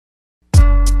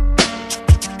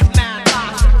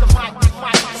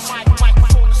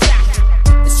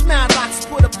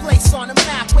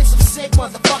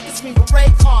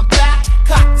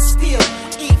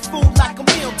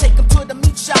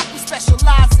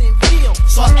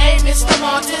it's the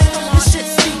largest. This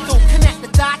shit's lethal, connect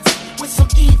the dots with some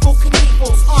evil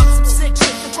Knievels. On some sick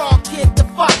shit, the wrong kid to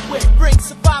fuck with. Bring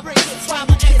survivor kids, while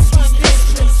my kids from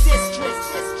districts.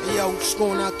 Hey yo, just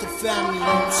going out to the family, you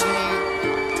know what I'm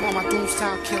saying? To all my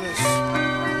Doomstown killers,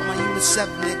 all my Unit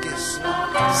 7 niggas,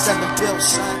 7 bills,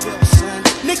 son.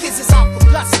 Niggas is out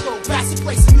for gusto, grassy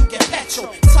place and you get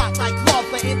petrol. It's hot like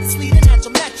lava in the sleet and edge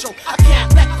of metro. I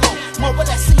can't let go, more or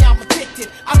less see I'm addicted.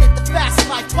 I live the fast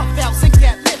life, puff else and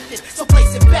get lifted. So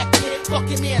place it back, kid,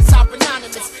 fucking ears are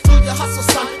anonymous. Do your hustle,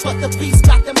 son, but the beast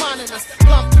got them on us.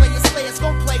 Gun players, slayers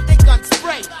gon' play, they gun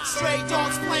spray. Stray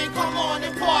dogs playing, come on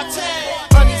and party.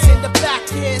 Honey's in the back,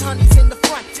 kid, honey's in the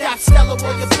front. Staff Stella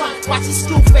or your front, watch his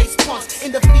screw face punks.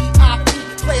 In the VIP,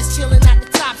 players chilling at the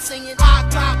top singing, I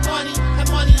got money, and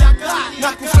money I got.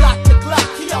 Knuckles lock the Glock,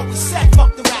 he always said,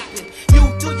 fuck the rapping. You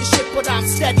do your shit, but I'm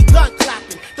steady gun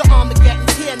clapping. The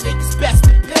Armageddon's here, niggas best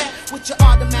prepare. With your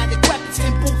automatic weapons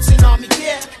and boots and army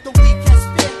gear. The weak has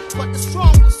fear, but the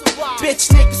strong will survive. Bitch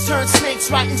niggas turn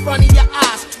snakes right in front of your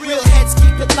eyes. Real heads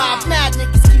keep it live, mad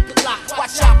niggas keep it locked.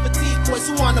 Watch out for decoys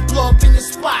who wanna blow up in your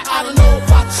spot. I don't know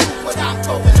about you, but I'm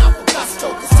going out for gusto.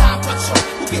 Cause time runs short,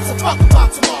 who gives a fuck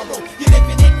about tomorrow? You're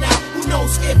living it now, who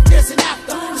knows if there's an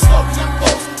after? The story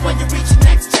unfolds when you reach the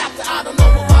next chapter. I don't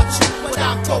know about you, but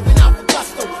I'm going out for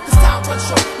gusto. Cause time runs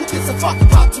short, who gives a fuck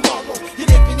about tomorrow?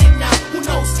 You're living it now, who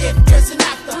knows if there's an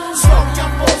after? The story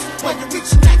unfolds when you reach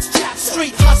the next chapter.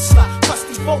 Street hustler,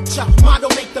 trusty vulture, motto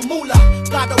make the moolah.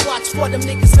 Gotta watch for them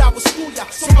niggas that will screw ya.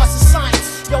 So bust the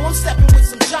science, yo I'm stepping with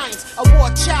some giants. A war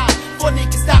child, for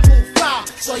niggas that move foul.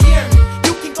 So hear me,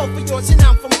 you can go for yours and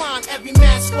I'm for mine. Every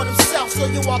man's for themselves, so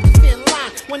you walk a thin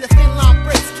line. When the thin line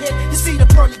breaks, kid, you see the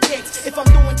pearly gates. If I'm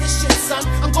doing this shit, son,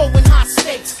 I'm going high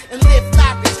stakes and live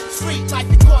lavish. Street life,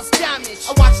 it cause damage.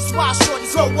 I watch these wild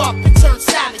shorties grow up and turn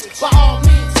savage. By all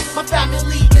means, my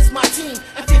family is my team,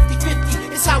 and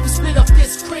 50-50 is how we split up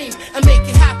this cream and make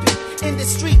it happen. In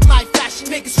this street life fashion,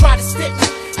 niggas try to stick me,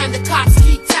 and the cops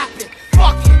keep tapping.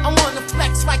 Fuck it, I wanna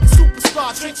flex like a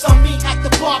superstar. Drinks on me at the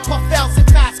bar, puff L's and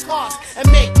fast cars, and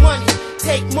make money,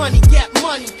 take money, get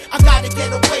money. I gotta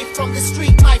get away from the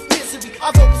street life misery.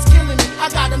 Although it's killing me, I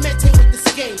gotta maintain with this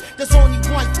game. There's only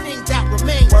one thing that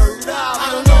remains. Word up.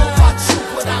 I don't know about you,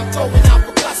 but I'm going out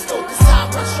for gusto. Cause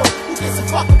time runs short, who gives a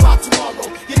fuck about tomorrow?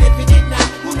 You're living it now,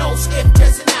 who knows if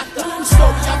there's an after? The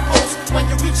story unfolds when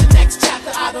you reach the next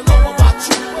chapter. I don't know about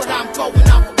you, but I'm going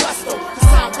out for gusto. Cause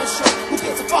time runs short, who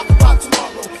gives a fuck about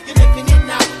tomorrow? You're living it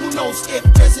now, who knows if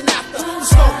there's an after? The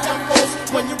story unfolds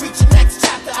when you reach the next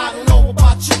chapter. I don't know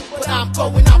about you, but I'm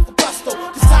going out for gusto.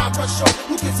 Cause time runs short.